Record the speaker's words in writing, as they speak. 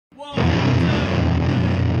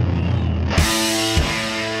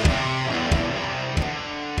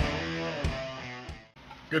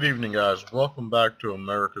Good evening, guys. Welcome back to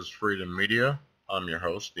America's Freedom Media. I'm your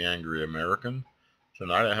host, the Angry American.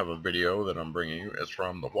 Tonight I have a video that I'm bringing you. It's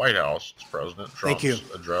from the White House. It's President Trump's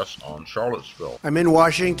address on Charlottesville. I'm in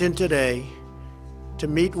Washington today to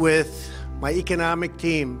meet with my economic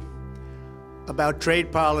team about trade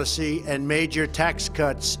policy and major tax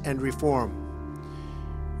cuts and reform.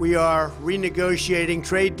 We are renegotiating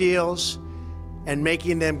trade deals and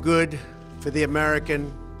making them good for the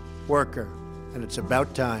American worker. And it's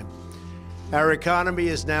about time. Our economy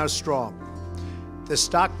is now strong. The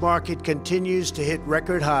stock market continues to hit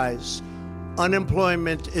record highs.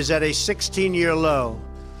 Unemployment is at a 16-year low,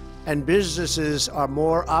 and businesses are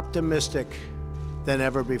more optimistic than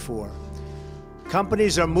ever before.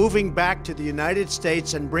 Companies are moving back to the United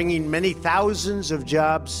States and bringing many thousands of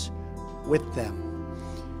jobs with them.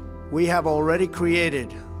 We have already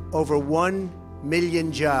created over 1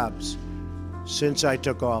 million jobs since I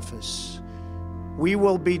took office. We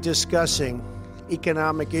will be discussing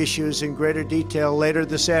economic issues in greater detail later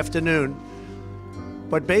this afternoon.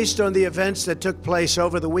 But based on the events that took place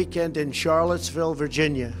over the weekend in Charlottesville,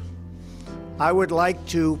 Virginia, I would like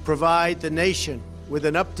to provide the nation with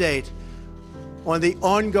an update on the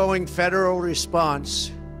ongoing federal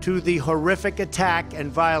response to the horrific attack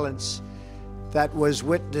and violence that was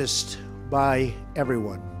witnessed by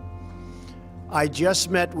everyone. I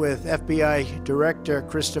just met with FBI Director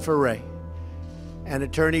Christopher Wray and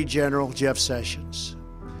Attorney General Jeff Sessions.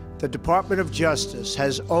 The Department of Justice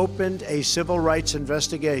has opened a civil rights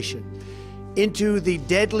investigation into the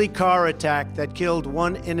deadly car attack that killed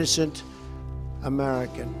one innocent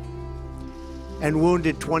American and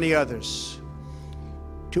wounded 20 others.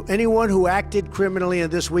 To anyone who acted criminally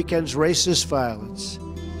in this weekend's racist violence,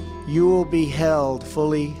 you will be held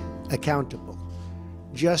fully accountable.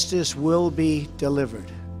 Justice will be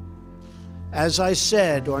delivered. As I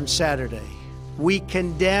said on Saturday, we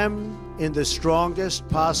condemn in the strongest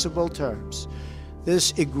possible terms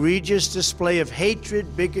this egregious display of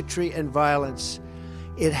hatred, bigotry, and violence.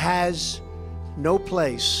 It has no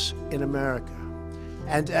place in America.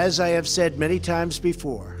 And as I have said many times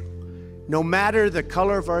before, no matter the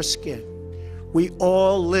color of our skin, we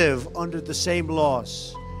all live under the same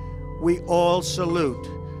laws. We all salute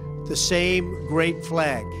the same great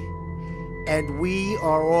flag. And we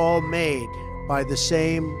are all made by the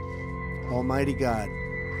same Almighty God.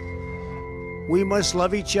 We must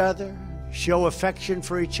love each other, show affection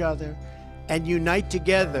for each other, and unite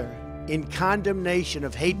together in condemnation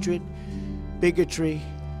of hatred, bigotry,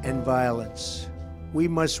 and violence. We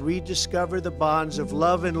must rediscover the bonds of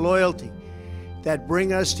love and loyalty that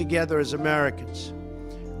bring us together as Americans.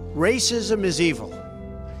 Racism is evil,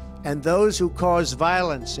 and those who cause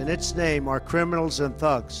violence in its name are criminals and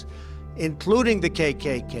thugs, including the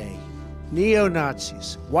KKK,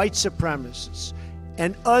 neo-Nazis, white supremacists,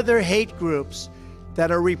 and other hate groups that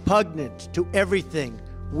are repugnant to everything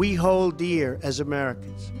we hold dear as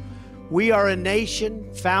Americans. We are a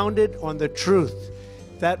nation founded on the truth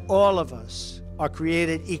that all of us are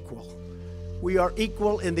created equal. We are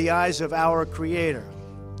equal in the eyes of our Creator.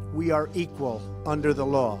 We are equal under the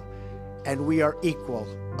law, and we are equal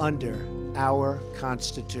under our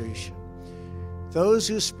Constitution. Those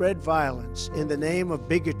who spread violence in the name of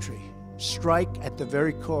bigotry strike at the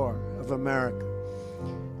very core of America.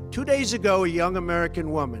 2 days ago, a young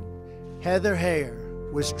American woman, Heather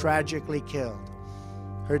Heyer, was tragically killed.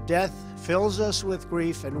 Her death fills us with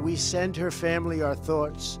grief, and we send her family our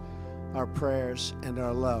thoughts, our prayers, and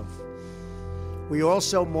our love. We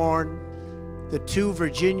also mourn the 2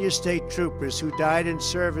 Virginia state troopers who died in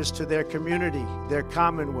service to their community, their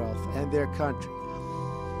commonwealth, and their country.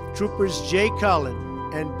 Troopers Jay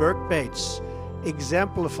Cullen and Burke Bates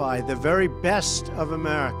exemplify the very best of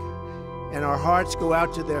America, and our hearts go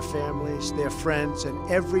out to their families, their friends, and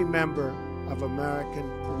every member of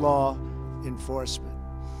American law enforcement.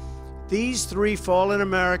 These 3 fallen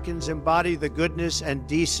Americans embody the goodness and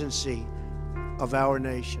decency of our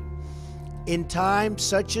nation. In times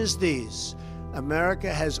such as these,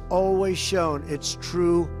 America has always shown its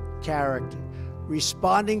true character,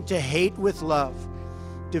 responding to hate with love,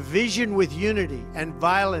 division with unity, and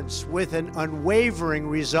violence with an unwavering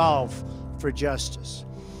resolve for justice.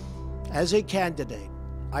 As a candidate,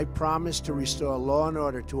 I promise to restore law and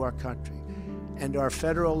order to our country, and our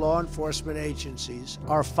federal law enforcement agencies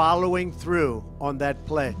are following through on that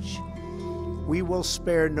pledge. We will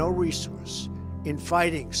spare no resource in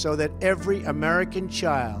fighting so that every American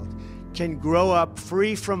child can grow up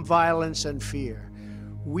free from violence and fear.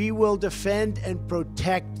 We will defend and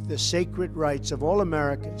protect the sacred rights of all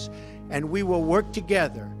Americans, and we will work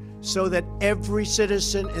together so that every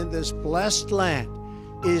citizen in this blessed land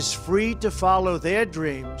is free to follow their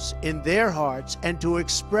dreams in their hearts and to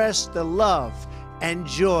express the love and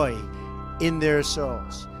joy in their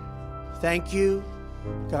souls. Thank you,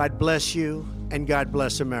 God bless you, and God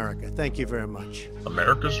bless America. Thank you very much.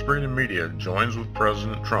 America's Freedom Media joins with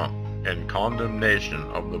President Trump in condemnation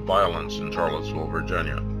of the violence in Charlottesville,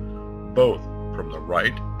 Virginia, both from the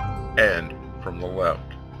right and from the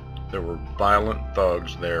left. There were violent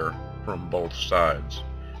thugs there from both sides.